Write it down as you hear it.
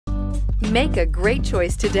Make a great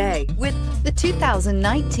choice today with the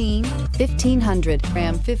 2019 1500.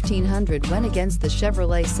 Ram 1500 went against the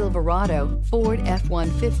Chevrolet Silverado, Ford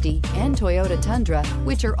F-150, and Toyota Tundra,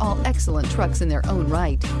 which are all excellent trucks in their own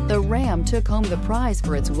right. The Ram took home the prize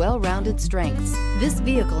for its well-rounded strengths. This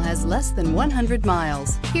vehicle has less than 100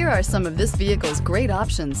 miles. Here are some of this vehicle's great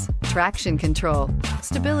options: traction control,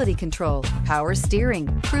 stability control, power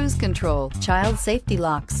steering, cruise control, child safety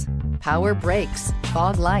locks, power brakes,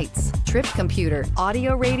 fog lights, trip computer,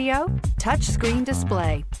 audio radio, touchscreen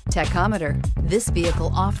display, tachometer. This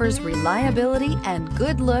vehicle offers reliability and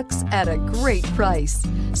good looks at a great price.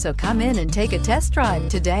 So come in and take a test drive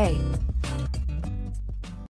today.